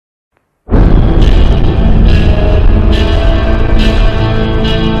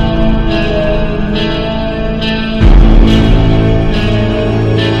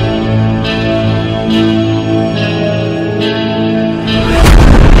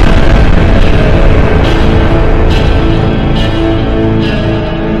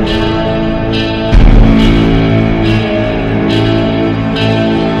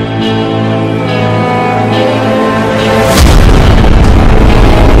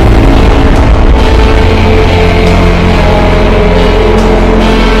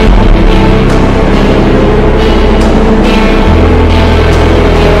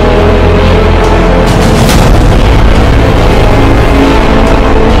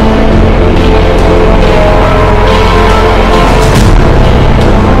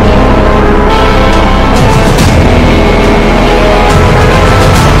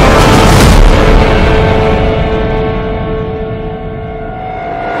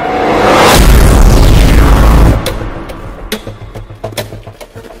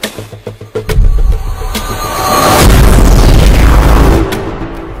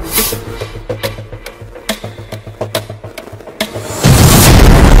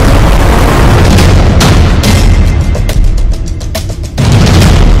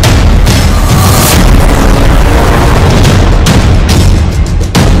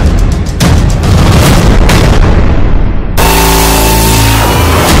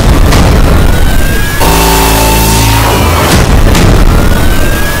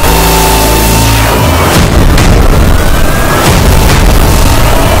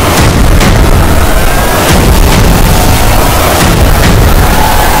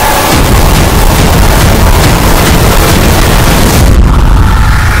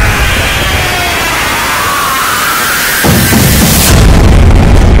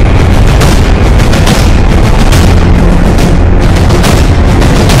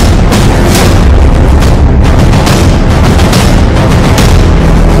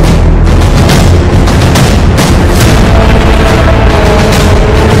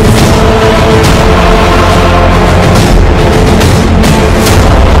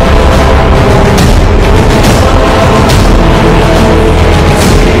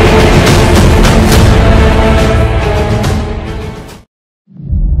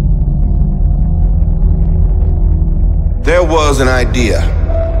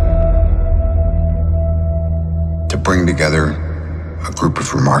bring together a group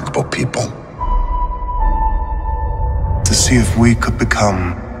of remarkable people. To see if we could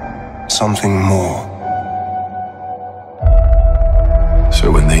become something more.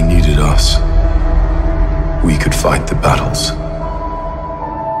 So when they needed us, we could fight the battles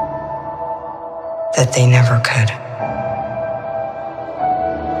that they never could.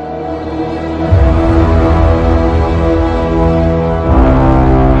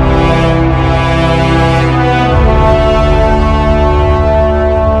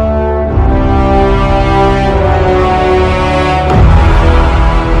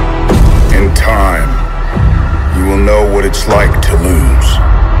 In time, you will know what it's like to lose.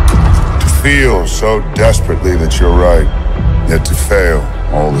 To feel so desperately that you're right, yet to fail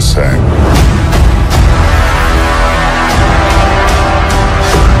all the same.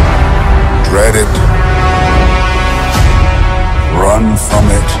 Dread it, run from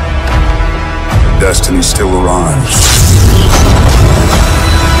it, destiny still arrives.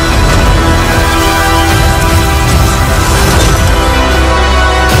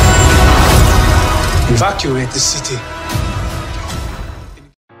 Evacuate the city.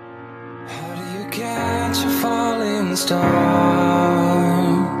 How do you catch a falling star?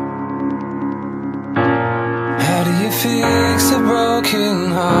 How do you fix a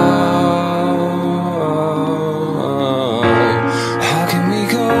broken heart? How can we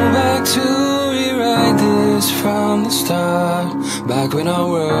go back to rewrite this from the start? Back when our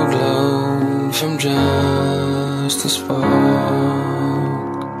world glowed from just a spark.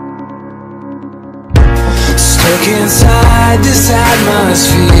 Stuck inside this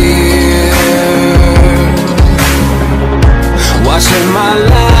atmosphere, watching my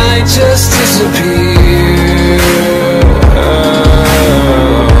light just disappear.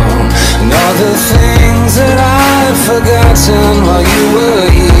 And all the things that I've forgotten while you were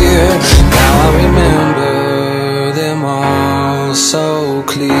here, now I remember them all so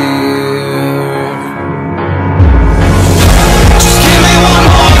clear. Just give me one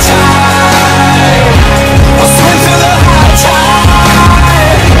more time, I'll swim through the high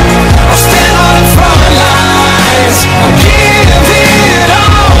tide, I'll stand on the front lines, I'll give it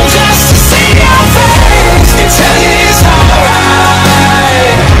all just to see your face and tell you it's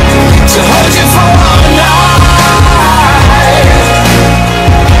alright to hold you for all night.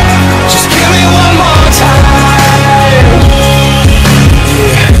 Just give me one more time.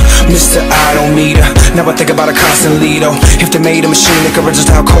 Yeah, Mr. I don't meet her. Now I think about a constant leader. If they made a machine that could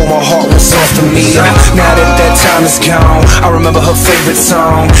register how cold my heart was off the meter. Now that that time is gone, I remember her favorite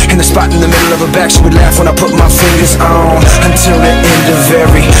song. In the spot in the middle of her back, she would laugh when I put my fingers on. Until the end of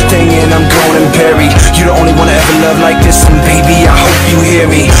everything, and I'm gone and buried. You the only one I ever loved like this, and baby, I hope you hear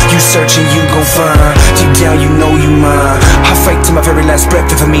me. You searching, you gon' find. Deep down, you know you mine. I fight to my very last breath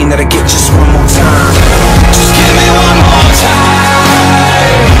if I mean that I get just one more time. Just give me one more time.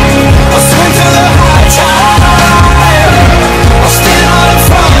 I'll swim through the high tide, I'll stand on the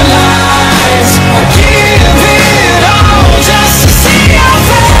front lines, I'll give it all just to see your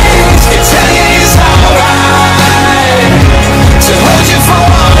face and tell you it's alright to hold you for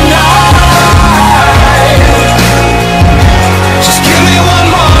all night. Just give me one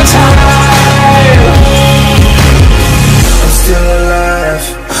more time. I'm still alive,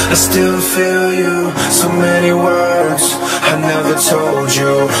 I still feel you. So many words I never told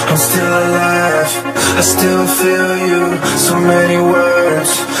you. I'm still alive, I still feel you. So many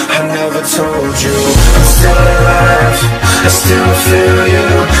words I never told you. I'm still alive, I still feel you.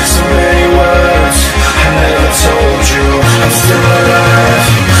 So many words I never told you. I'm still alive,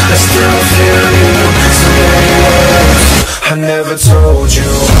 I still feel you. So many words I never told you.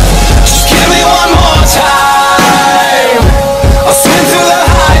 Just give me one more time, I'll swim through the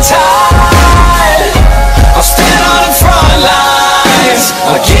high tide, I'll stand on the front lines,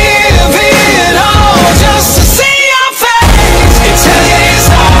 I'll give it all just to see your face and tell you it's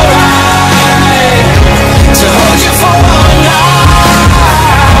alright to hold you for one night.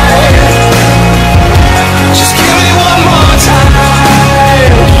 Just give me one more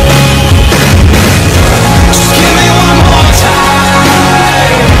time. Just give me one more time.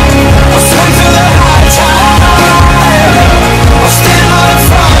 I'll swim through the high tide,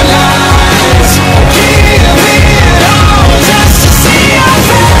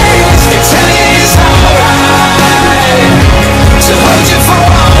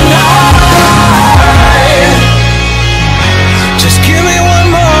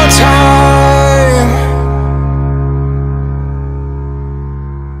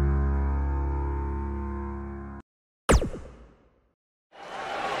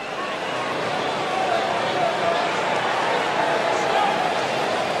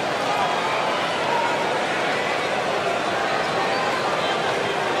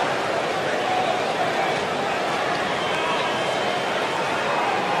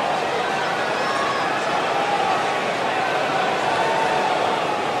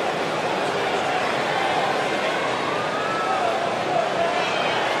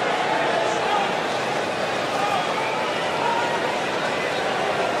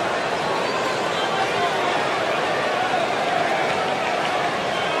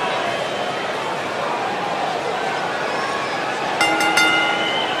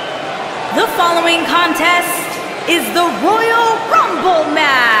 following contest is the Royal Rumble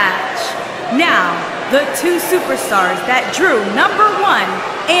match. Now, the two superstars that drew number 1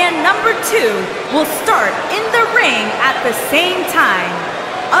 and number 2 will start in the ring at the same time.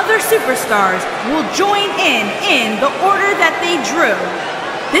 Other superstars will join in the order that they drew.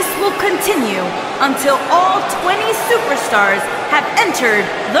 This will continue until all 20 superstars have entered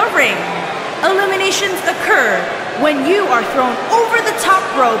the ring. Eliminations occur when you are thrown over the top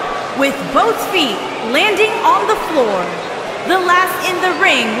rope with both feet landing on the floor. The last in the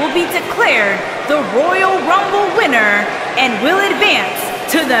ring will be declared the Royal Rumble winner and will advance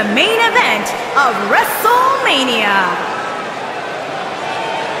to the main event of WrestleMania.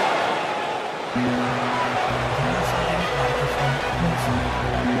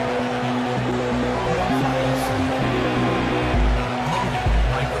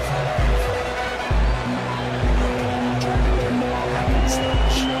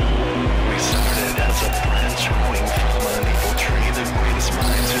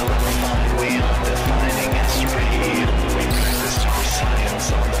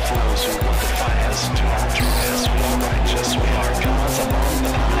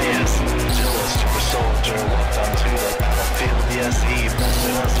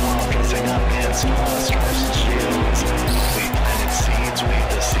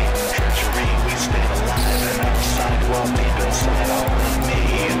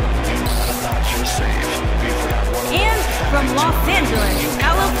 From Los Angeles,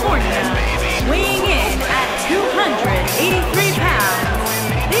 California, weighing in at 283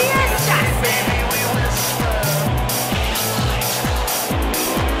 pounds, the Assassin.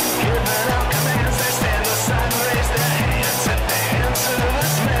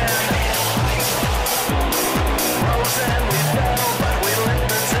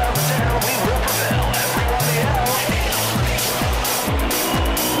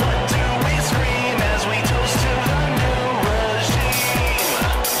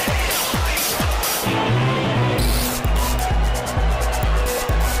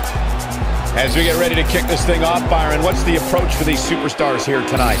 As we get ready to kick this thing off, Byron, what's the approach for these superstars here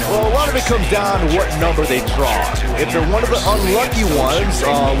tonight? Well, a lot of it comes down to what number they draw. If they're one of the unlucky ones,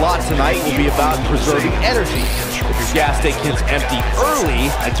 a lot tonight will be about preserving energy. If your gas tank gets empty early,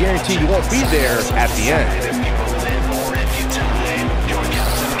 I guarantee you won't be there at the end.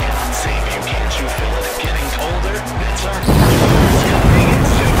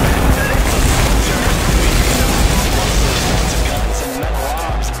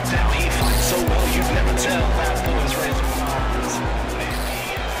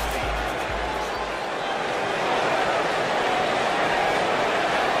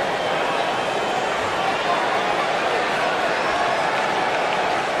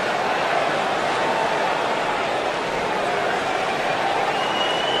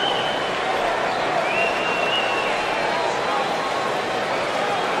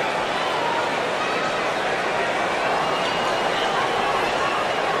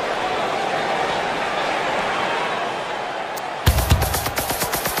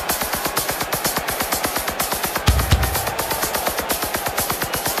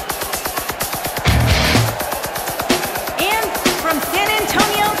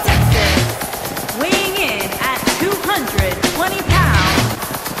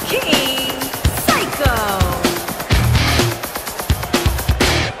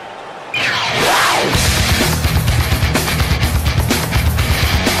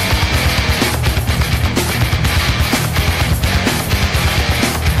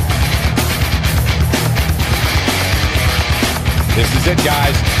 This is it,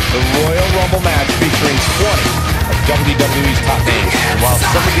 guys. The Royal Rumble match featuring 20 of WWE's top names. And while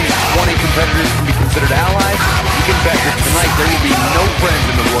some of these 20 competitors can be considered allies, you can bet that tonight there will be no friends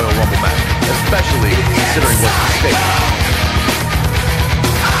in the Royal Rumble match, especially considering what's at stake.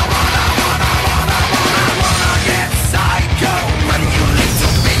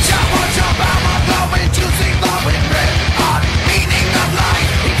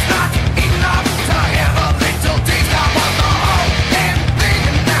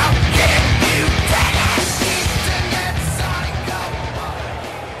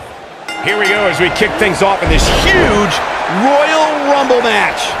 Here we go as we kick things off in this huge Royal Rumble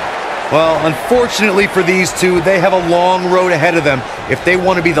match. Well, unfortunately for these two, they have a long road ahead of them if they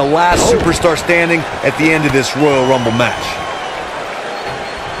want to be the last superstar standing at the end of this Royal Rumble match.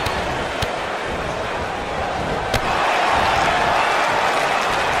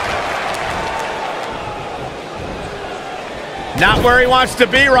 Not where he wants to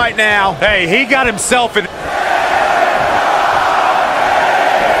be right now. Hey, he got himself in.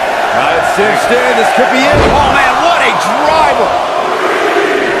 It's cinched in. This could be it. Oh, man, what a driver.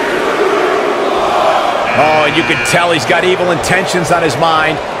 Oh, and you can tell he's got evil intentions on his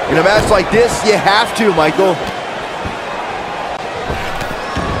mind. In a match like this, you have to, Michael.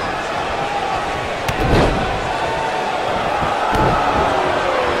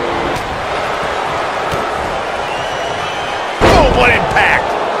 Oh, what impact!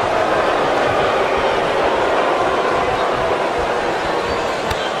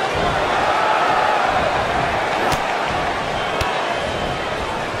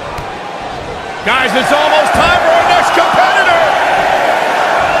 Guys, it's almost time for our next competitor!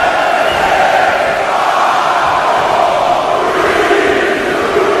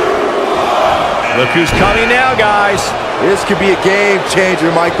 Look who's coming now, guys. This could be a game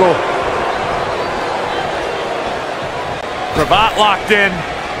changer, Michael. Cravat locked in.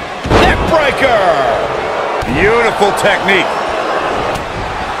 Neck breaker! Beautiful technique.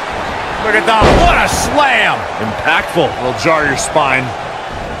 Look at that. What a slam! Impactful. It'll jar your spine.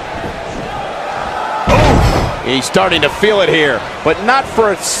 He's starting to feel it here, but not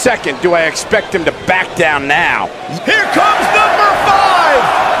for a second do I expect him to back down now. Here comes number 5!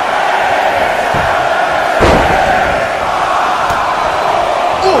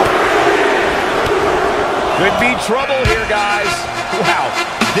 Ooh. Could be trouble here, guys. Wow,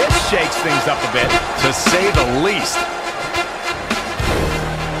 this shakes things up a bit, to say the least.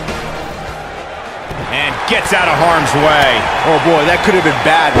 And gets out of harm's way. Oh boy, that could have been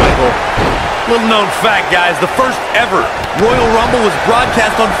bad, Michael. Little known fact, guys, the first ever Royal Rumble was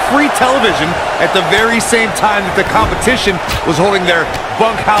broadcast on free television at the very same time that the competition was holding their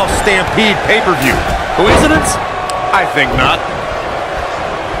Bunkhouse Stampede pay-per-view. Coincidence? I think not.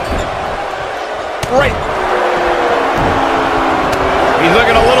 Right. He's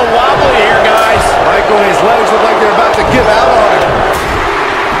looking a little wobbly here, guys. Michael, his legs look like they're about to give out on him.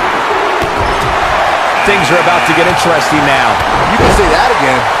 Things are about to get interesting now. You can say that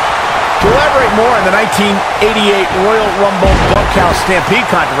again. To elaborate more on the 1988 Royal Rumble Bunkhouse Stampede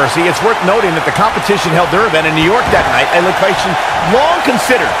controversy, it's worth noting that the competition held their event in New York that night, a location long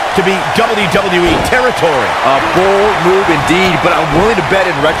considered to be WWE territory. A bold move indeed, but I'm willing to bet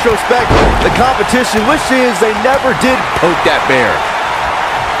in retrospect, the competition wishes they never did poke that bear.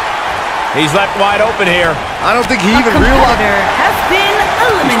 He's left wide open here. I don't think he even realized. Has been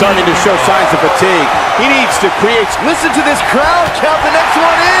eliminated. He's starting to show signs of fatigue. He needs to create. Listen to this crowd. Count the next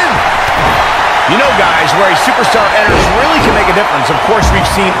one in. You know, guys, where a superstar enters really can make a difference. Of course, we've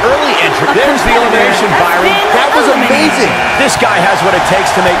seen early entry. There's the elimination, Byron. That was amazing. This guy has what it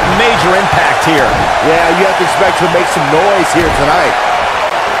takes to make major impact here. Yeah, you have to expect to make some noise here tonight.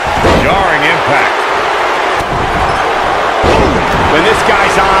 Jarring impact. When this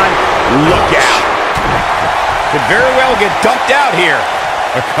guy's on, look out. Could very well get dumped out here.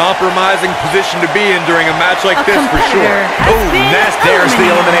 A compromising position to be in during a match like this, for sure. Oh, there's the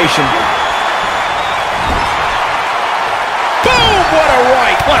elimination. Boom! What a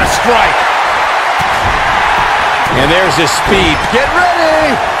right. What a strike. And there's his speed. Get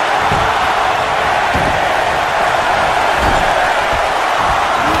ready.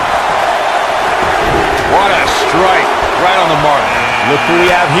 What a strike. Right on the mark. Look who we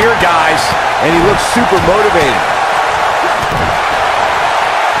have here, guys. And he looks super motivated.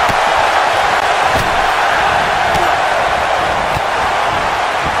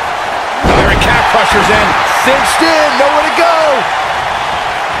 Crushers in. Cinched in. Nowhere to go.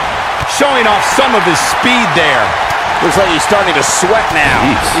 Showing off some of his speed there. Looks like he's starting to sweat now.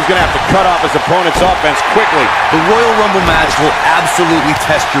 He's going to have to cut off his opponent's offense quickly. The Royal Rumble match will absolutely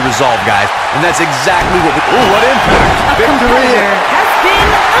test your resolve, guys. And that's exactly what we... Ooh, what impact. Victory has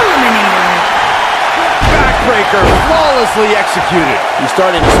been eliminated. Backbreaker flawlessly executed. He's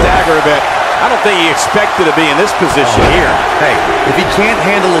starting to stagger a bit. I don't think he expected to be in this position here. Hey, if he can't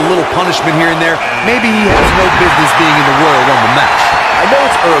handle a little punishment here and there, maybe he has no business being in the Royal Rumble match. I know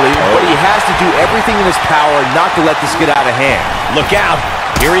it's early, but he has to do everything in his power not to let this get out of hand. Look out.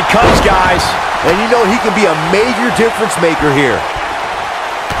 Here he comes, guys. And you know he can be a major difference maker here.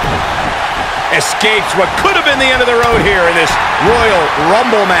 Escapes what could have been the end of the road here in this Royal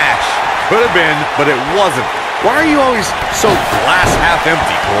Rumble match. Could have been, but it wasn't. Why are you always so glass half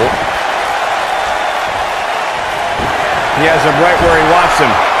empty, Cole? He has him right where he wants him.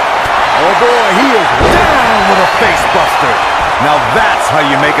 Oh boy, he is down with a face buster. Now that's how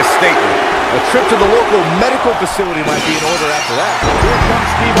you make a statement. A trip to the local medical facility might be in order after that. Here comes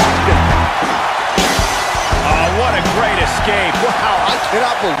Steve Austin. Oh, what a great escape. Wow, I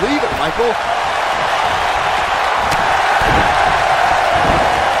cannot believe it, Michael.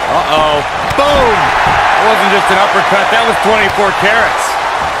 Uh-oh. Boom! It wasn't just an uppercut, that was 24 carats.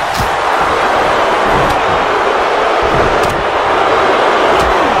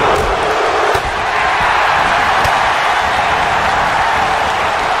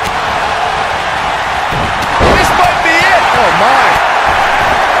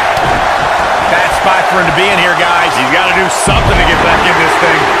 spot for him to be in here, guys. He's got to do something to get back in this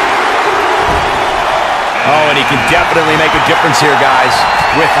thing. Oh, and he can definitely make a difference here, guys.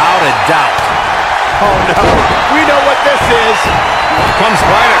 Without a doubt. Oh, no. We know what this is. Comes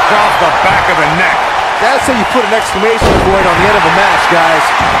right across the back of the neck. That's how you put an exclamation point on the end of a match, guys.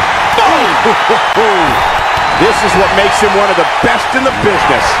 Boom! This is what makes him one of the best in the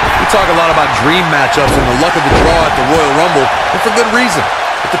business. We talk a lot about dream matchups and the luck of the draw at the Royal Rumble, and for good reason.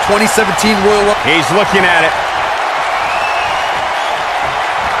 At the 2017 Royal Rumble. He's looking at it.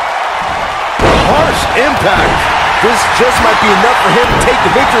 Harsh impact. This just might be enough for him to take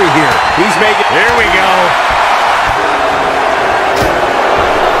the victory here. He's making... Here we go.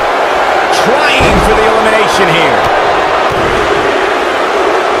 Trying for the elimination here.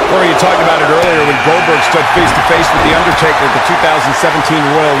 Corey, you talked about it earlier when Goldberg stood face-to-face with The Undertaker at the 2017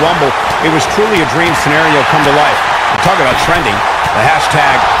 Royal Rumble. It was truly a dream scenario come to life. Talk about trending. The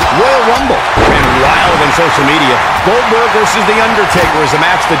hashtag Royal Rumble ran wild on social media. Goldberg versus The Undertaker is a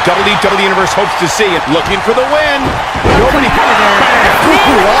match the WWE Universe hopes to see. Looking for the win. Nobody.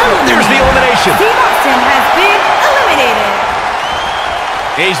 There's the elimination. Steve Austin has been eliminated.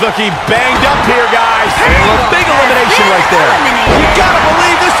 He's looking banged up here, guys. A big elimination right there. You gotta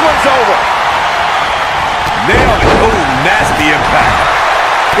believe this one's over. Nailed it. Oh, nasty impact.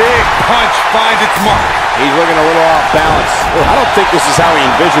 Big punch finds its mark. He's looking a little off balance. I don't think this is how he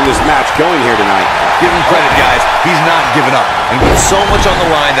envisioned this match going here tonight. Give him credit, guys. He's not giving up. And with so much on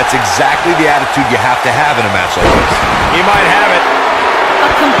the line, that's exactly the attitude you have to have in a match like this. He might have it. A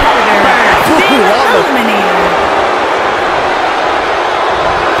competitor has been eliminated.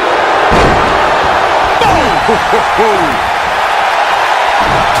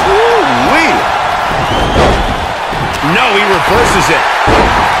 Ooh-wee. No, he reverses it.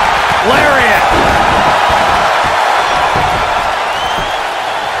 Lariat.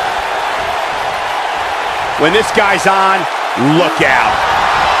 When this guy's on, look out.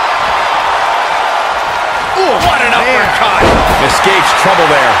 Ooh, what an uppercut. Escapes trouble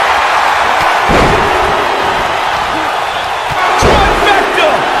there. Trifecta.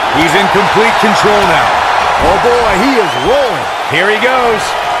 He's in complete control now. Oh boy, he is rolling. Here he goes.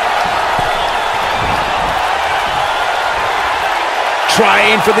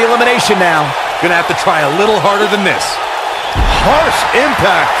 Trying for the elimination now. Gonna have to try a little harder than this. Harsh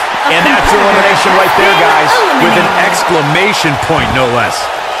impact. And that's elimination right there, guys. With an exclamation point, no less.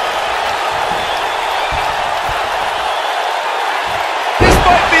 This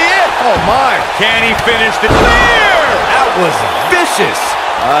might be it. Oh my. Can he finish the clear? That was vicious.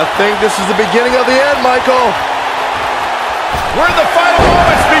 I think this is the beginning of the end, Michael. We're in the final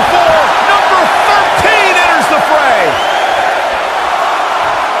moments before number 13 enters the fray.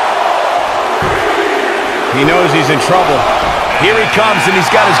 He knows he's in trouble. Here he comes, and he's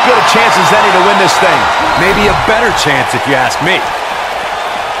got as good a chance as any to win this thing. Maybe a better chance, if you ask me.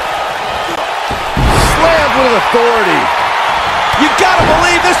 Slammed with authority. You gotta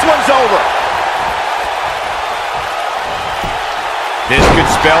believe this one's over. This could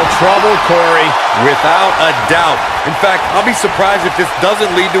spell trouble, Corey. Without a doubt. In fact, I'll be surprised if this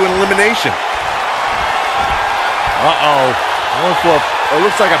doesn't lead to an elimination. Uh-oh. It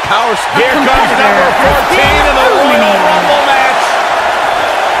looks like a power spot. Here comes number 14 in the Royal Rumble match.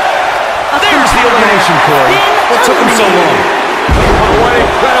 There's the elimination, Corey. What took him so long? What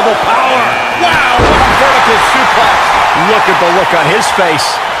incredible power. Wow, what a vertical suplex. Look at the look on his face.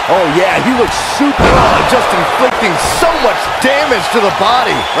 Oh yeah, he looks super just inflicting so much damage to the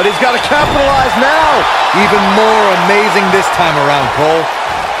body. But he's got to capitalize now. Even more amazing this time around, Cole.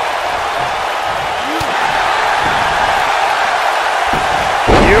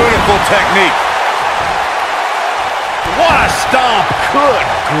 Beautiful technique. What a stomp. Good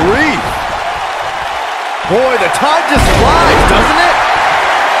grief. Boy, the time just flies, doesn't it?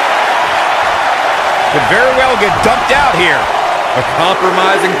 Could very well get dumped out here. A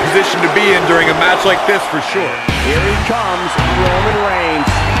compromising position to be in during a match like this, for sure. Here he comes, Roman Reigns.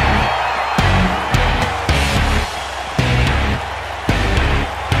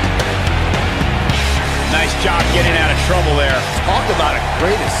 Nice job getting out of trouble there. Talk about a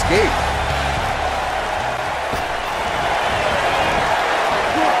great escape.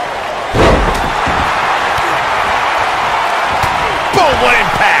 Boom, what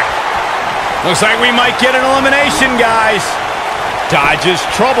impact. Looks like we might get an elimination, guys. Dodges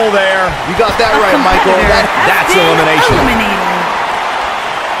trouble there. You got that right, Michael. That's elimination.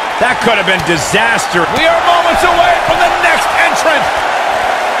 That could have been disaster. We are moments away from the next entrant.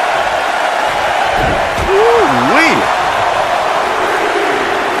 Woo-wee.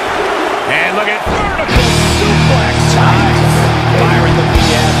 And look at vertical suplex. Firing the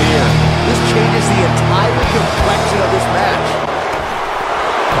BM here. This changes the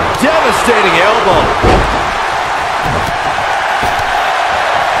devastating elbow.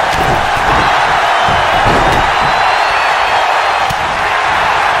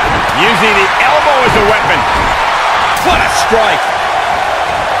 Using the elbow as a weapon. What a strike.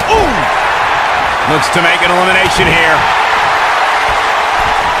 Ooh. Looks to make an elimination here.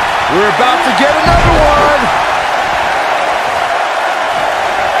 We're about to get another one.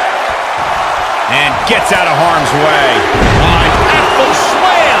 And gets out of harm's way. Impactful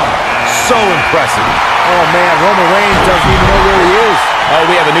slam. So impressive. Oh, man, Roman Reigns doesn't even know where he is. Oh,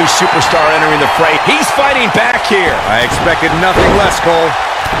 we have a new superstar entering the fray. He's fighting back here. I expected nothing less, Cole.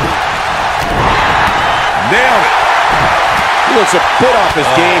 Nailed it. He looks a bit off his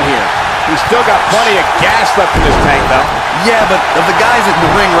game here. He's still got plenty of gas left in his tank, though. Yeah, but of the guys in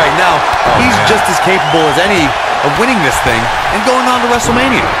the ring right now, he's just as capable as any of winning this thing and going on to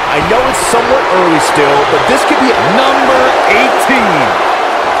WrestleMania. I know it's somewhat early still, but this could be Number 18.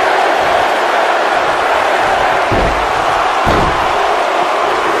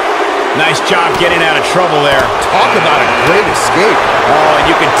 Nice job getting out of trouble there. Talk about a great escape. Oh, and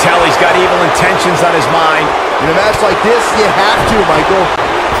you can tell he's got evil intentions on his mind. In a match like this, you have to, Michael.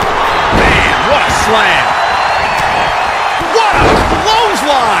 Man, what a slam. What a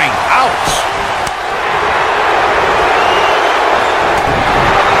clothesline. Ouch.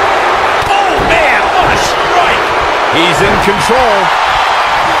 Oh, man, what a strike. He's in control.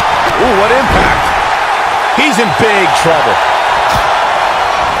 Ooh, what impact. He's in big trouble.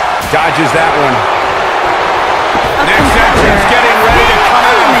 Dodges that one. Next entrance getting ready to come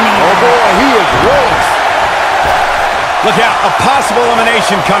out. Oh, boy, he is rolling. Look out, a possible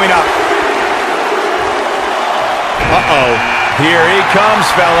elimination coming up. Uh-oh. Here he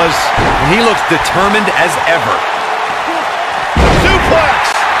comes, fellas. And he looks determined as ever.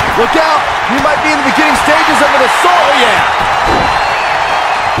 Suplex! Look out. He might be in the beginning stages of an assault. Oh, yeah.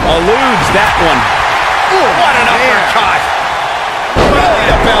 Eludes that one. Ooh, what an uppercut. Belly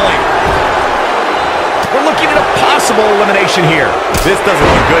to belly. We're looking at a possible elimination here. This doesn't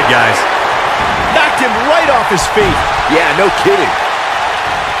look good, guys. Knocked him right off his feet. Yeah, no kidding.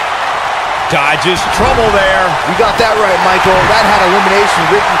 Dodges trouble there. You got that right, Michael. That had elimination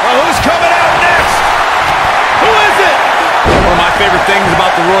written. Well, who's coming out next? Who is it? One of my favorite things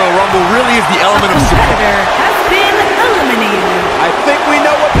about the Royal Rumble really is the element of surprise. Has been eliminated. I think we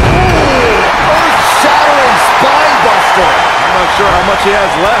know what. Earth-shattering spine buster. I'm not sure how much he has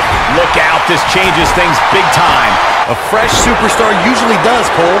left. Look out, this changes things big time. A fresh superstar usually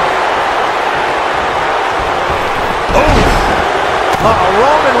does, Cole.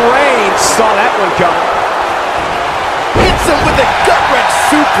 Roman Reigns saw that one coming. Hits him with a gut-wrench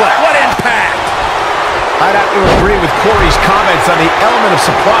suplex. What impact! I'd have to agree with Corey's comments on the element of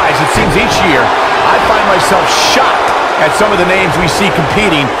surprise. It seems each year I find myself shocked at some of the names we see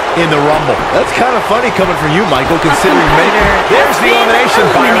competing in the Rumble. That's kind of funny coming from you, Michael, considering maybe. There's the elimination,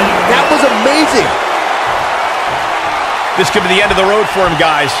 Byron. That was amazing. This could be the end of the road for him,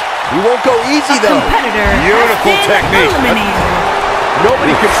 guys. He won't go easy, though. Beautiful technique.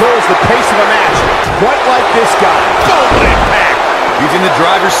 Nobody controls the pace of a match quite like this guy. Golden impact. He's in the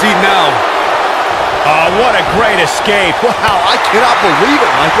driver's seat now. Oh, what a great escape. Wow, I cannot believe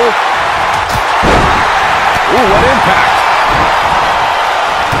it, Michael. Ooh, what impact.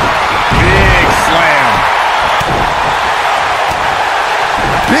 Big slam.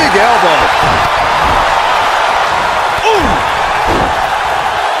 Big elbow. Ooh.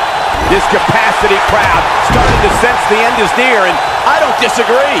 This capacity crowd starting to sense the end is near, and I don't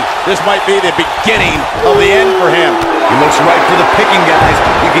disagree. This might be the beginning of the end for him. He looks right for the picking, guys.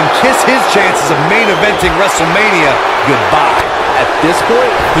 You can kiss his chances of main eventing WrestleMania goodbye. At this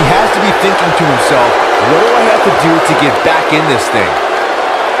point, he has to be thinking to himself, what do I have to do to get back in this thing?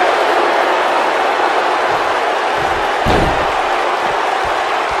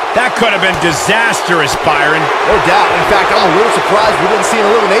 That could have been disastrous, Byron. No doubt. In fact, I'm a little surprised we didn't see an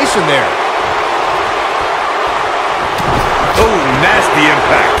elimination there. Oh, nasty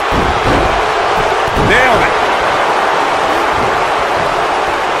impact. Nailed it.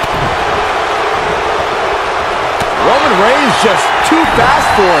 Roman Reigns just too fast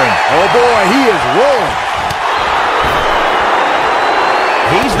for him. Oh boy, he is rolling.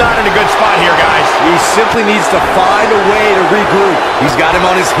 He's not in a good spot here, guys. He simply needs to find a way to regroup. He's got him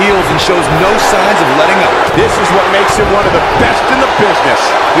on his heels and shows no signs of letting up. This is what makes him one of the best in the business.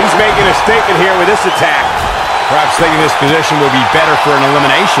 He's making a statement here with this attack. Perhaps taking this position would be better for an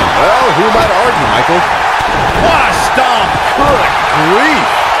elimination. Well, who might argue, Michael? What a stomp! Good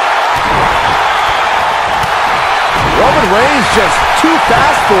grief. Roman Reigns just too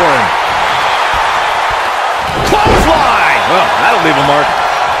fast for him. Clothesline! Well, that'll leave a mark.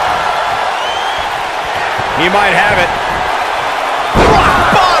 He might have it.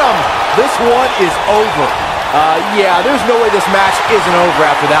 Rock bottom! This one is over. Yeah, there's no way this match isn't over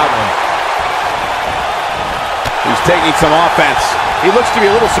after that one. He's taking some offense. He looks to be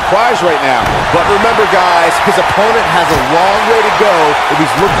a little surprised right now. But remember, guys, his opponent has a long way to go if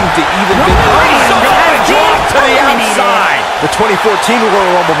he's looking to even Drop to the outside. The 2014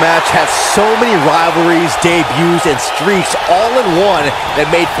 Royal Rumble match had so many rivalries, debuts, and streaks all in one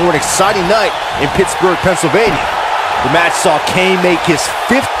that made for an exciting night in Pittsburgh, Pennsylvania. The match saw Kane make his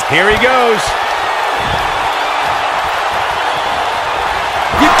 5th. Here he goes.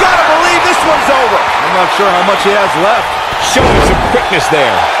 You gotta believe this one's over. I'm not sure how much he has left. Showing some quickness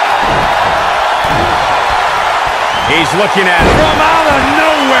there. He's looking at it from out of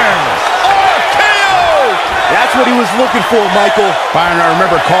nowhere. RKO! That's what he was looking for, Michael. Byron, I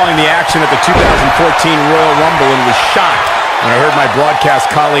remember calling the action at the 2014 Royal Rumble and was shocked when I heard my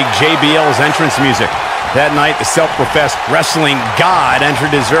broadcast colleague JBL's entrance music. That night, the self-professed wrestling god entered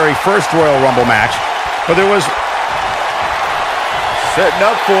his very first Royal Rumble match. But there was... Setting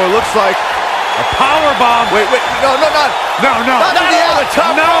up for, looks like, a power bomb. Wait, no. No. Not over the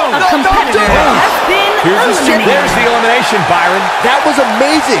top. No. A competitor has been eliminated. There's the elimination, Byron. That was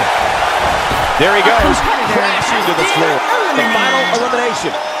amazing. There he goes. Crashing to the floor. The final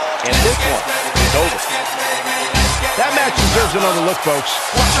elimination. And this one is over. That match deserves another look, folks.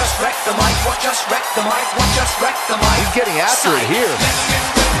 Watch us wreck the mic, watch us wreck the mic, watch us wreck the mic. He's getting after it here.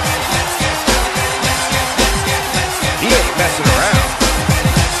 He ain't messing around.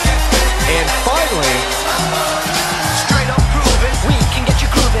 And finally, Straight up grooving, we can get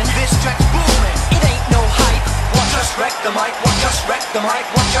you grooving. This track's booming, it ain't no hype. Watch us wreck the mic, watch us wreck the mic,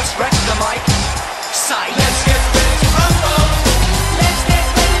 watch us wreck the mic. Side. Let's get ready to rumble. Let's get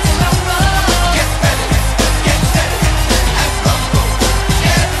ready to rumble. Get ready, get steady, and rumble.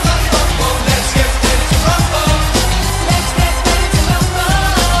 Get rumble. Let's get ready to rumble. Let's get ready to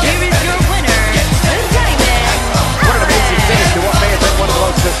rumble. Here is your winner, the Diamond. What an amazing finish to what may have been one of the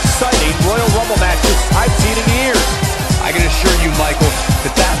most exciting Royal Rumble matches I've seen in years. I can assure you, Michael,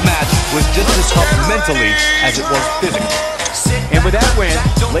 that match was just as tough mentally as it was physically. And with that win,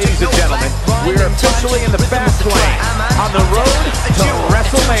 ladies and gentlemen, we're officially in the fast lane on the road to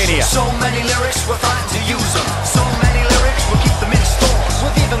WrestleMania. So many lyrics we're fine to use